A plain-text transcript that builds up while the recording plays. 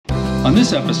On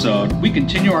this episode, we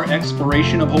continue our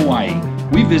exploration of Hawaii.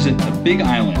 We visit the Big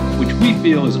Island, which we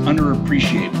feel is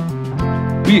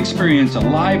underappreciated. We experience a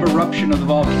live eruption of the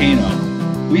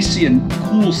volcano. We see a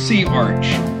cool sea arch,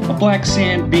 a black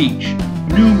sand beach,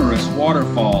 numerous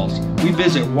waterfalls. We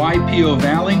visit Waipio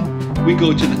Valley. We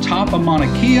go to the top of Mauna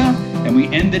Kea, and we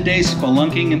end the day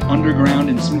spelunking and underground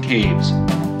in some caves.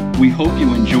 We hope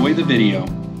you enjoy the video.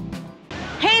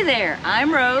 Hey there,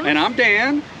 I'm Rose. And I'm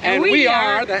Dan. And we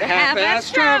are the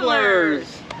Half-Ass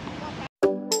Travelers.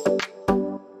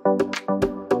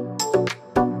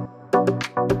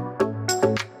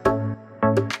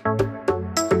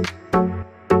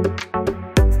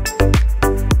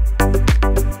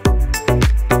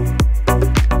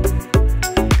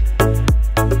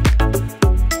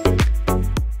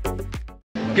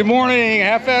 Good morning,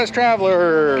 Half-Ass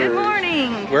Travelers. Good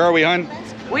morning. Where are we, hon?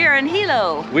 We are in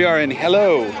Hilo. We are in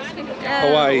Hilo,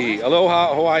 Hawaii.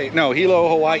 Aloha, Hawaii. No, Hilo,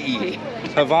 Hawaii.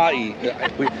 Hawaii.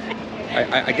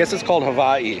 I guess it's called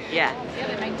Hawaii. Yeah.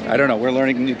 I don't know. We're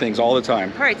learning new things all the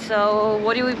time. All right, so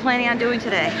what are we planning on doing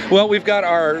today? Well, we've got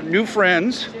our new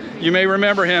friends. You may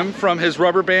remember him from his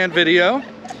rubber band video.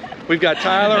 We've got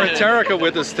Tyler and Terica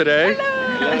with us today.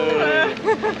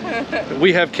 Hello.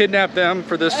 We have kidnapped them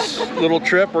for this little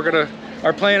trip.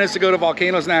 Our plan is to go to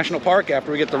Volcanoes National Park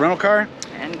after we get the rental car.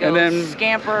 And then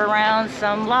scamper around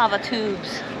some lava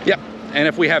tubes. Yep. And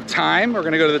if we have time, we're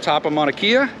going to go to the top of Mauna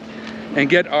Kea and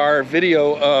get our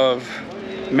video of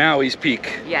Maui's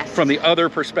peak. Yes. From the other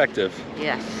perspective.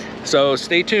 Yes. So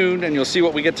stay tuned and you'll see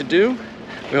what we get to do.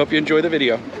 We hope you enjoy the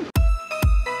video.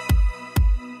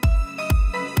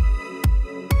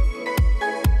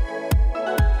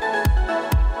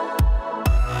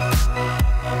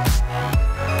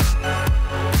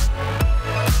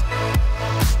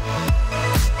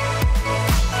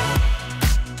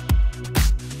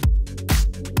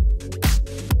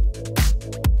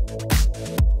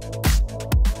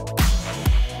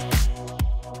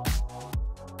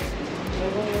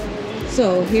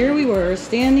 So here we were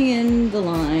standing in the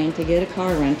line to get a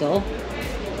car rental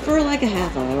for like a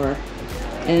half hour.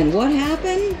 And what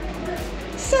happened?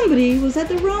 Somebody was at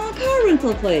the wrong car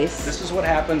rental place. This is what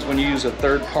happens when you use a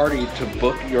third party to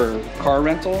book your car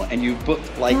rental and you've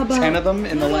booked like 10 of them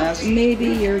in the last... Maybe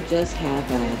you're just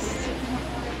half-assed.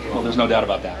 Well, there's no doubt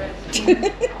about that.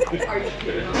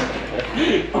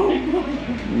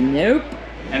 Nope.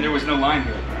 And there was no line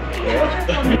here.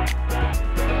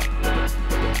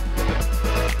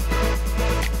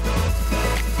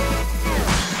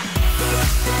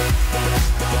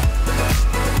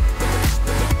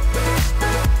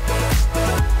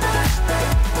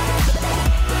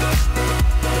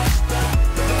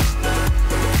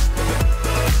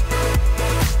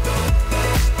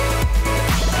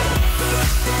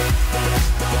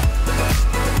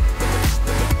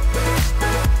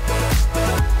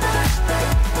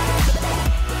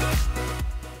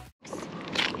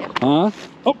 Huh?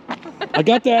 Oh, I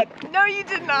got that. No, you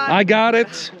did not. I got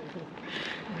it.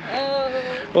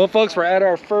 Well, folks, we're at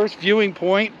our first viewing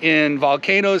point in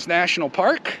Volcanoes National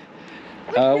Park.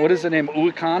 What is the name?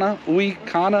 Uikana?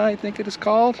 Uikana, I think it is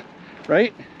called,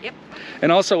 right? Yep.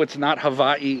 And also, it's not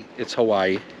Hawaii, it's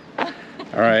Hawaii. All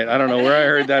right, I don't know where I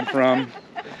heard that from.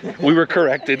 We were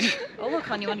corrected. Oh, look,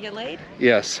 hon, you want to get laid?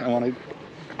 Yes, I want to.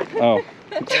 Oh.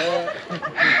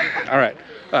 All right,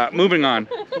 moving on.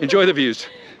 Enjoy the views.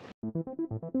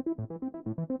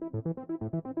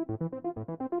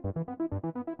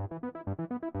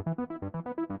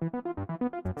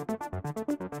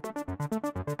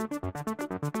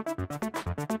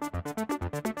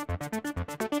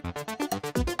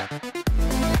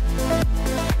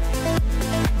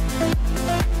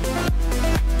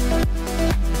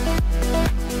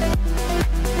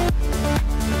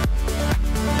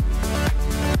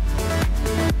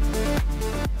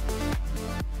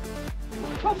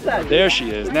 There she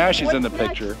is. Now she's in the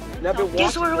picture.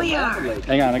 Guess where we are?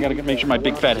 Hang on, I gotta make sure my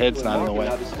big fat head's not in the way.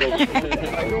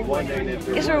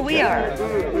 Guess where we are?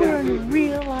 We're in a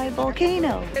real live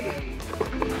volcano.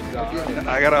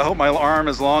 I gotta hope my arm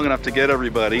is long enough to get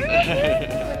everybody.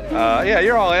 Yeah,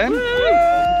 you're all in.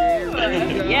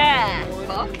 Yeah.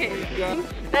 Okay.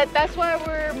 That's why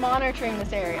we're monitoring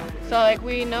this area. So like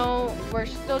we know, we're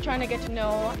still trying to get to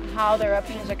know how the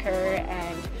eruptions occur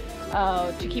and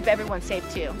to keep everyone safe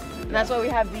too. And that's why we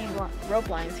have these rope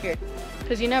lines here.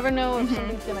 Because you never know if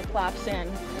something's gonna collapse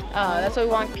in. That's why we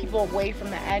want people away from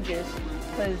the edges.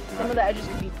 Because some of the edges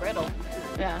can be brittle.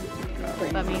 Yeah.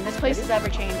 But, I mean, this place is ever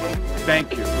changing.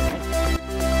 Thank you.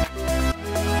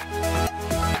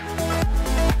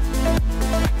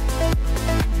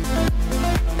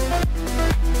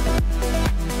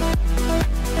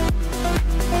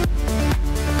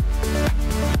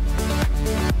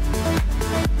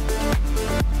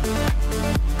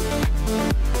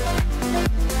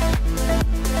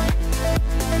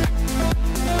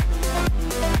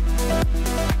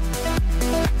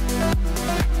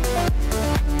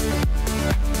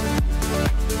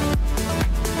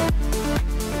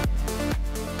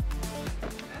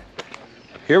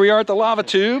 Here we are at the lava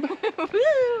tube.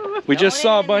 We just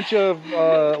saw a bunch of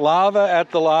lava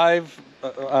at the live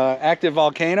active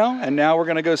volcano, and now we're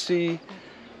going to go see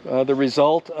the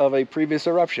result of a previous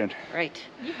eruption. Right.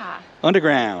 Yeah.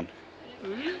 Underground.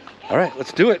 All right,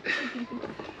 let's do it.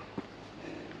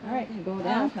 All right, you go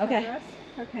down. Okay.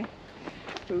 Okay.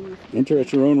 Enter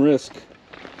at your own risk.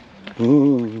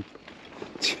 Ooh.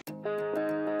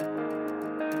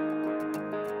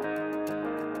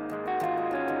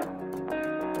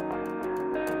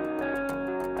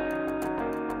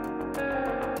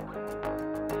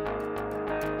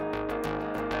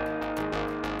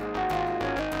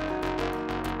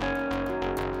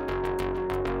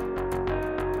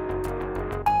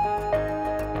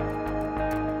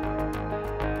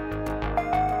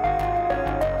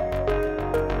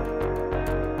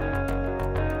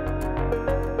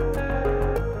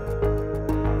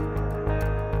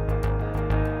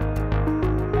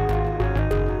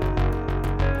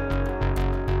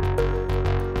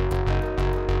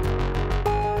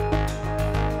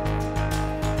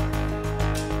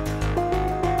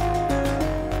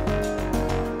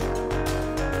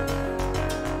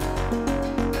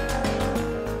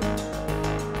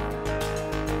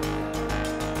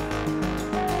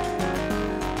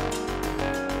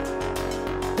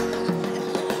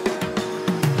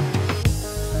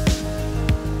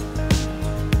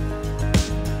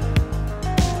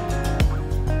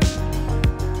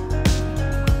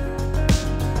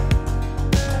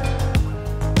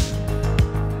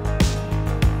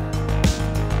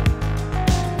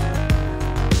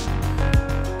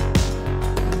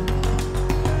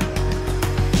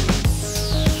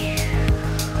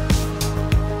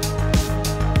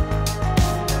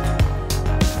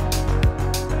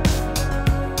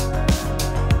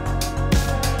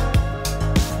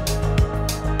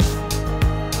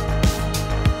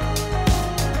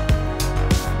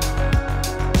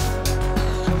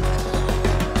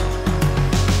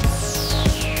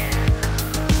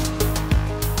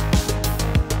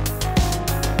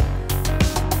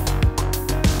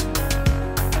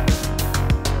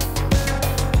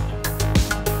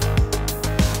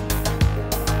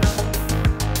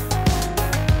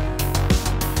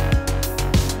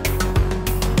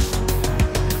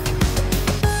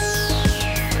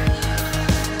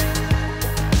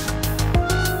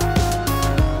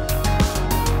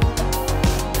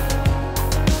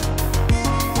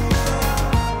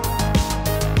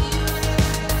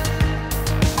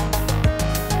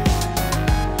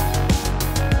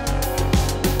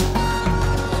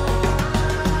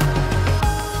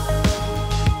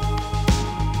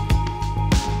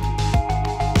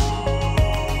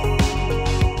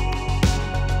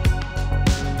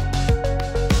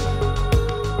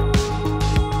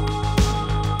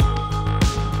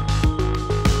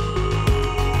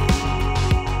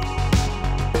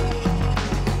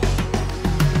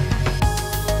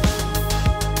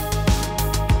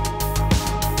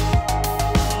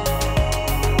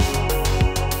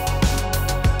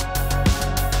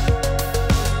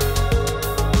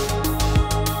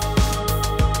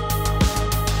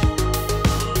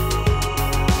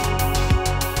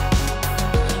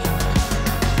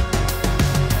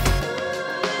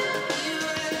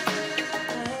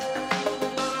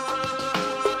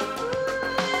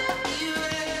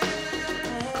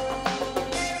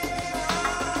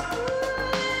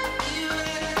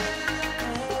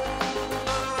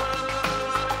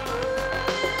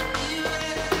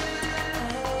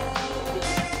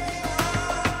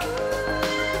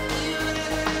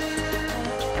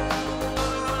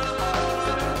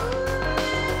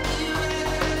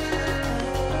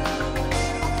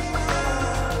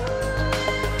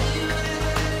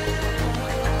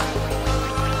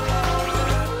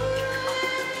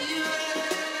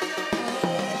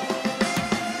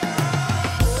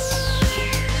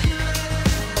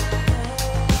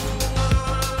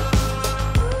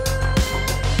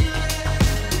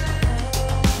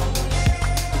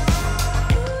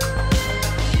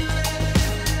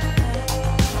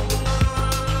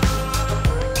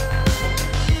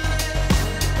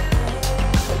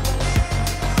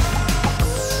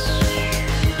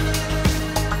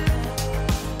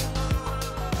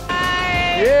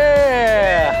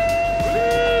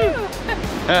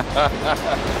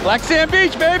 Black Sand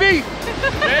Beach, baby!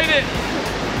 Made it!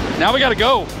 Now we gotta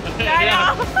go.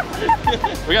 I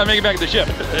know. We gotta make it back to the ship.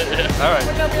 All right.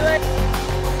 We're gonna be late.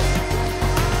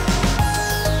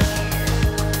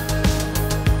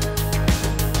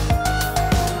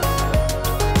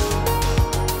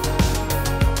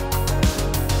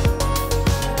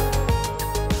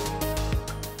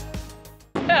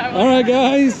 All right,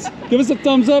 guys, give us a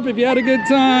thumbs up if you had a good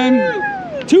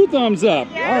time. 2 thumbs up.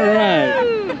 All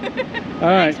right. All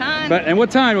right. Time. And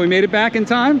what time? We made it back in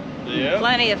time? Yeah.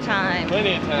 Plenty of time.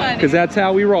 Plenty of time. Because that's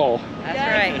how we roll.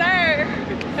 That's right.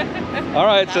 Sir. All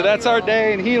right, so that's our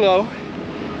day in Hilo.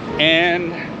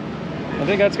 And I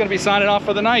think that's going to be signing off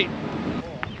for the night.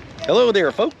 Hello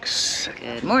there, folks.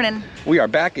 Good morning. We are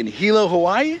back in Hilo,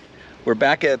 Hawaii. We're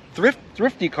back at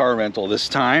Thrifty Car Rental this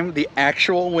time. The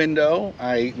actual window.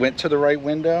 I went to the right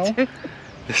window.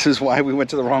 This is why we went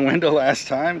to the wrong window last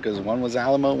time, because one was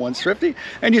Alamo, one's Thrifty.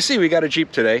 And you see, we got a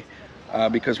Jeep today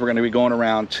because we're going to be going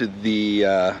around to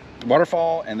the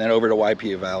waterfall and then over to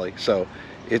Waipio Valley. So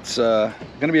it's going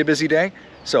to be a busy day.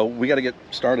 So we got to get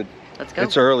started. Let's go.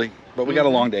 It's early, but we got a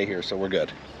long day here, so we're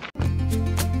good.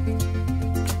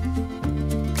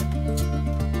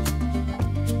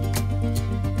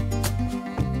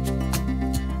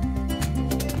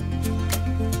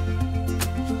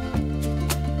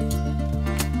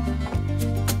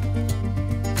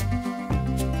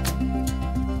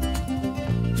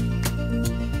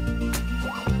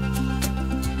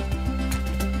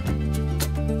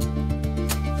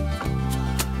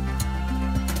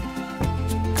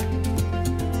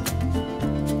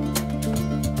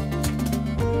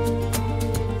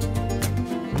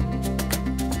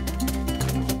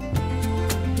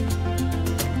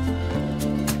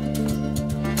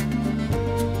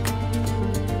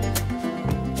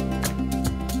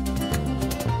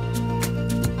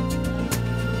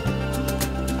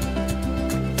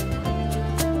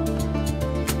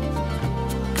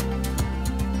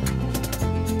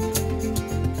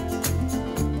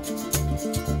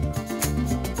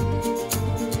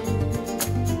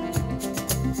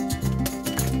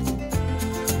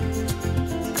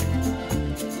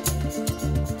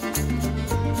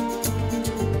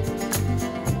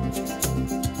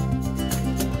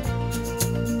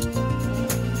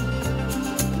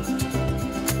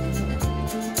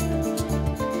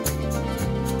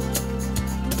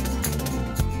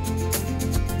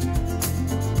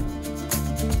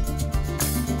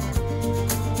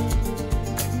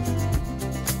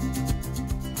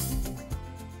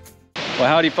 Well,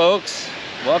 howdy folks.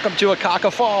 Welcome to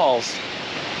Akaka Falls.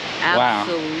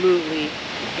 Absolutely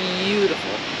beautiful,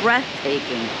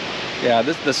 breathtaking. Yeah,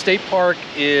 the state park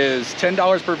is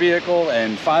 $10 per vehicle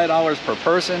and $5 per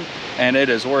person, and it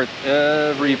is worth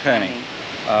every penny.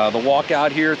 The walk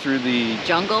out here through the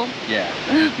jungle. Yeah,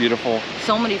 it's beautiful.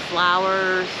 So many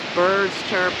flowers, birds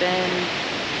chirping,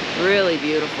 really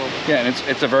beautiful. Yeah, and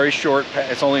it's a very short,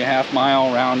 it's only a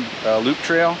half-mile round loop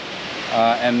trail.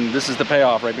 And this is the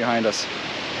payoff right behind us.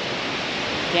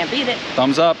 Can't beat it.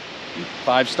 Thumbs up,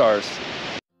 5 stars.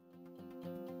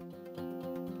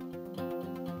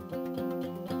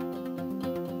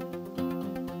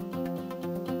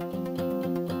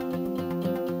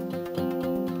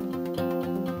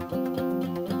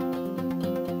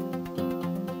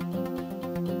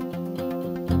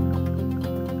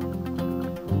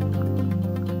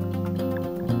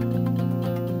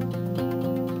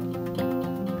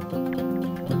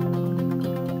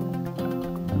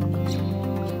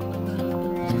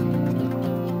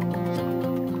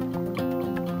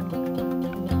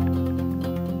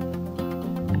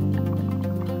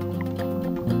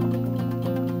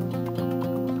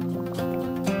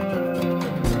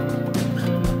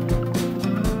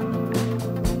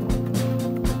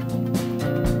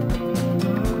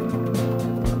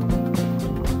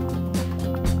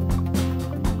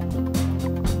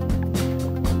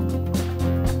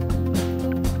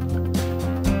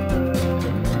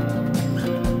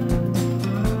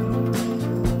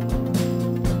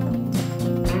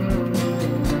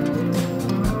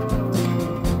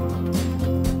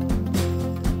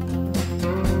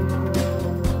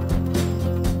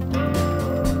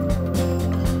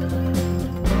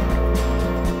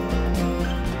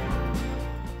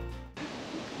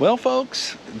 Well,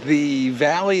 folks, the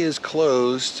valley is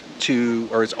closed to,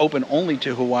 or it's open only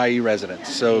to Hawaii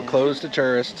residents. So closed to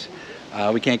tourists.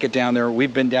 We can't get down there.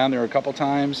 We've been down there a couple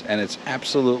times, and it's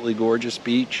absolutely gorgeous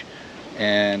beach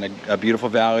and a beautiful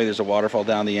valley. There's a waterfall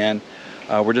down the end.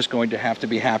 We're just going to have to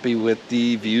be happy with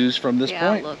the views from this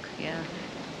point. Outlook, yeah.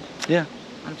 Yeah.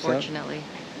 Unfortunately.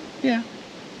 So, yeah.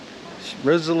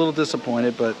 Rose is a little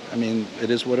disappointed, but I mean, it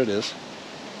is what it is.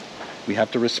 We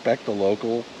have to respect the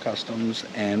local customs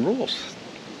and rules.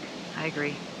 I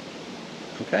agree.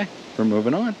 Okay, we're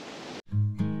moving on.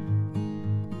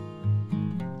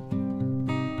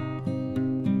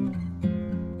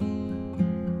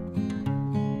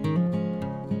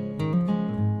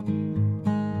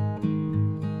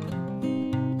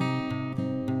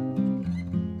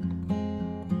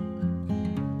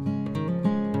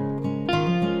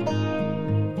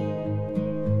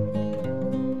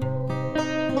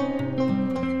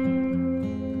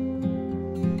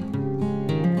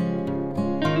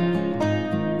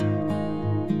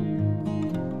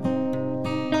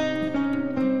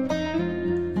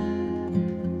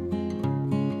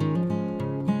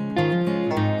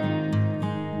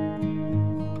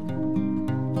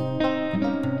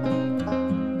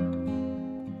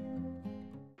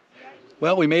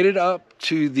 Well, we made it up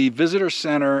to the visitor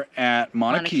center at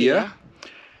Mauna Kea.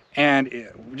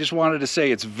 And we just wanted to say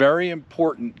it's very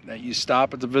important that you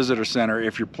stop at the visitor center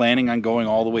if you're planning on going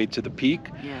all the way to the peak.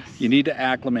 Yes. You need to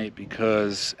acclimate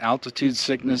because altitude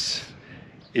sickness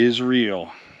is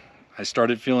real. I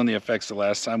started feeling the effects the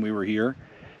last time we were here,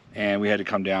 and we had to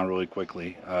come down really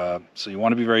quickly. So you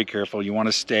want to be very careful. You want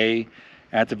to stay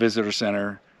at the visitor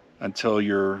center until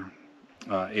you're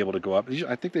able to go up.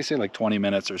 I think they say like 20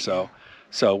 minutes or so.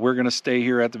 So we're going to stay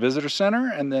here at the visitor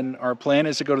center, and then our plan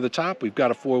is to go to the top. We've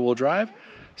got a 4-wheel drive,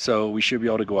 so we should be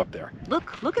able to go up there.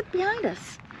 Look at behind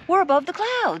us. We're above the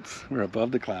clouds. We're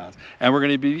above the clouds. And we're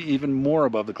going to be even more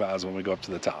above the clouds when we go up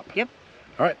to the top. Yep.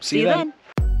 All right, see you then.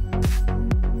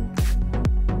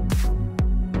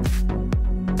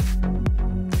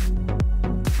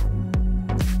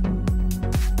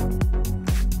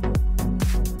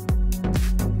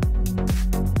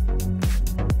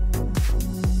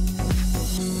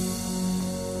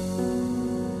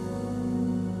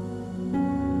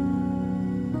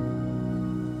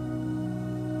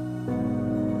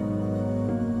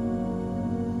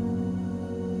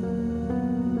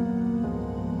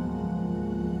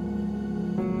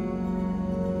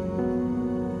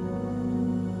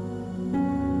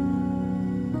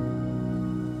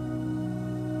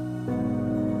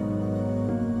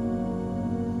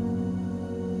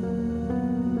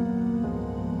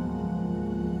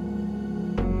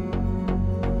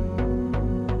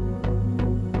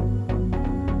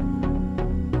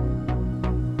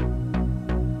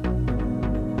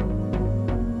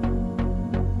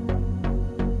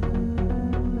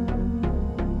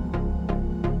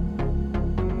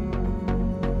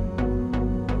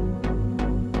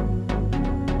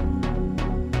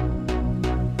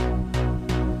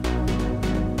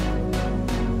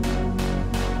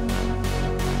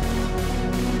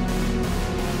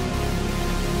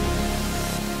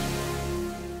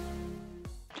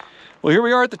 Well, here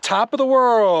we are at the top of the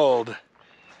world.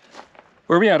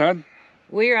 Where are we at, hon?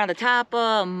 We're on the top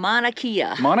of Mauna Kea.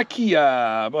 Mauna Kea,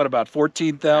 about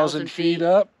 14,000 feet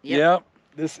up. Yep.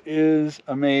 This is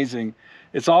amazing.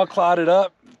 It's all clouded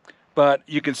up, but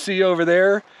you can see over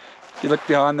there, if you look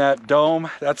behind that dome,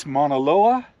 that's Mauna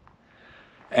Loa.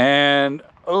 And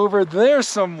over there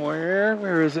somewhere,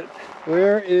 where is it?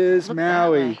 Where is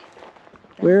Maui?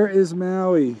 Where is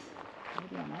Maui?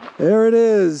 There it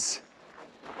is.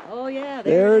 Oh yeah,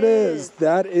 there it is.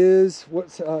 That is,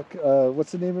 what's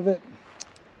the name of it?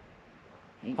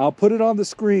 I'll put it on the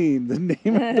screen. The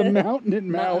name of the mountain in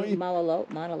Maui. Mauna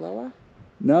Loa?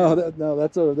 No,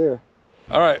 that's over there.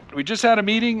 All right, we just had a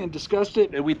meeting and discussed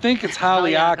it, and we think it's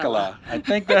Haleakala. I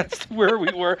think that's where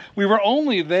we were. We were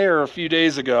only there a few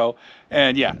days ago,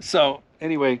 and yeah. So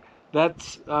anyway,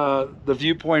 that's the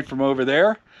viewpoint from over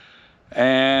there,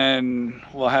 and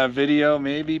we'll have video,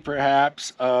 maybe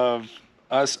perhaps, of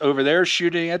us over there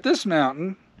shooting at this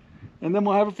mountain, and then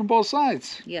we'll have it from both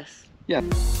sides. Yes. Yeah.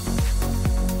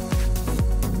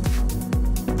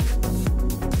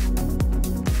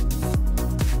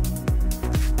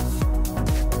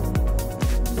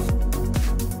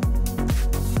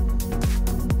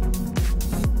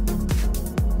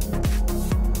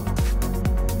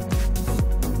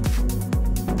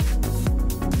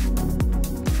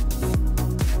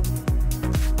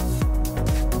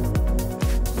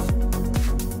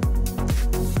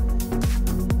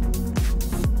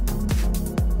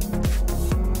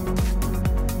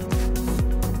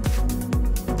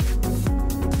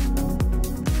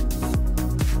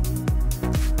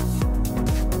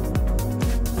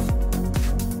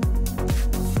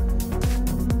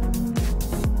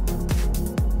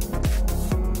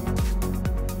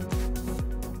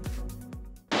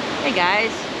 Hey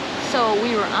guys, so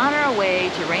we were on our way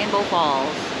to Rainbow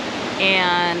Falls,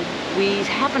 and we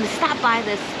happened to stop by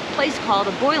this place called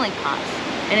the Boiling Pots,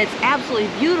 and it's absolutely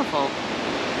beautiful.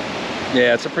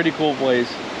 Yeah, it's a pretty cool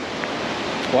place.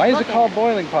 Why is it called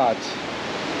Boiling Pots?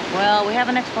 Well, we have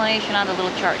an explanation on the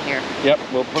little chart here. Yep,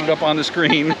 we'll put it up on the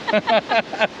screen.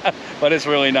 But it's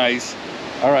really nice.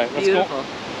 All right, let's go.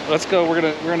 Let's go. We're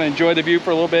gonna enjoy the view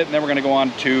for a little bit, and then we're gonna go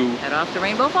on to head off to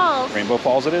Rainbow Falls. Rainbow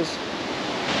Falls it is.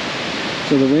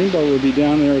 So the rainbow would be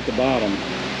down there at the bottom,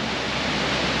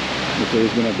 if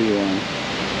there's gonna be one.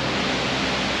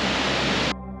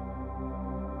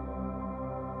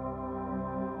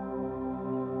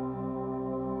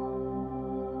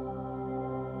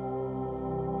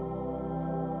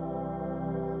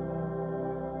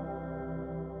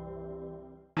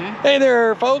 Hey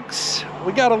there, folks.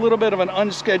 We got a little bit of an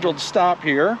unscheduled stop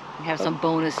here. We have some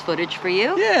bonus footage for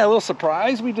you. Yeah, a little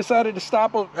surprise. We decided to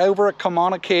stop over at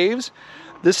Kaumana Caves.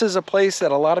 This is a place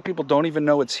that a lot of people don't even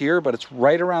know it's here, but it's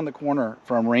right around the corner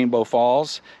from Rainbow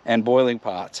Falls and Boiling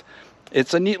Pots.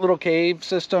 It's a neat little cave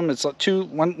system. It's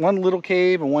one little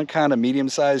cave and one kind of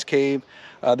medium-sized cave.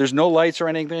 There's no lights or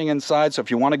anything inside, so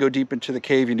if you want to go deep into the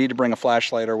cave, you need to bring a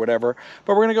flashlight or whatever.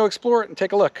 But we're going to go explore it and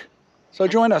take a look. So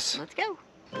join us. Let's go.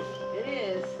 It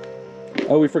is.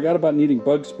 Oh, we forgot about needing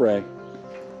bug spray.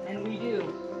 And we do.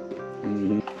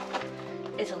 Mm-hmm.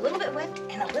 It's a little bit wet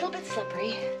and a little bit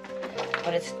slippery,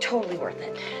 but it's totally worth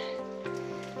it.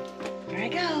 Here I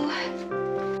go.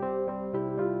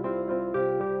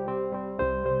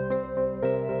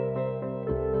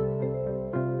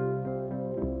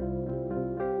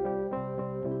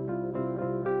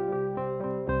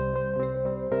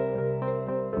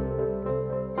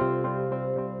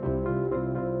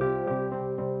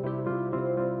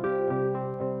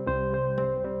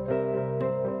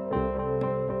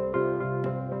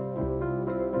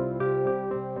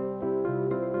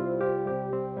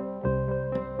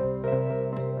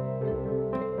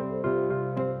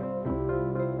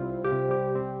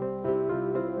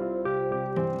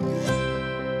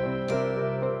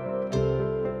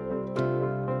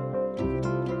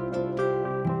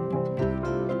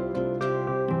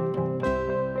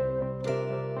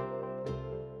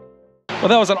 Well,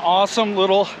 that was an awesome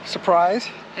little surprise.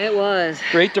 It was.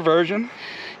 Great diversion.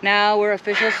 Now we're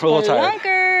official We're a little tired.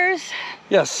 spelunkers.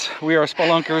 Yes, we are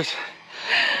spelunkers.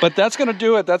 But that's going to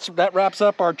do it. That wraps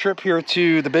up our trip here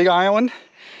to the Big Island.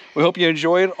 We hope you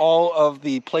enjoyed all of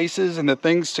the places and the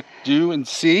things to do and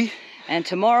see. And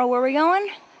tomorrow, where are we going?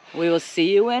 We will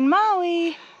see you in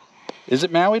Maui. Is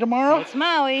it Maui tomorrow? It's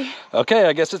Maui. Okay,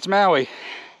 I guess it's Maui.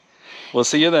 We'll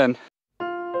see you then.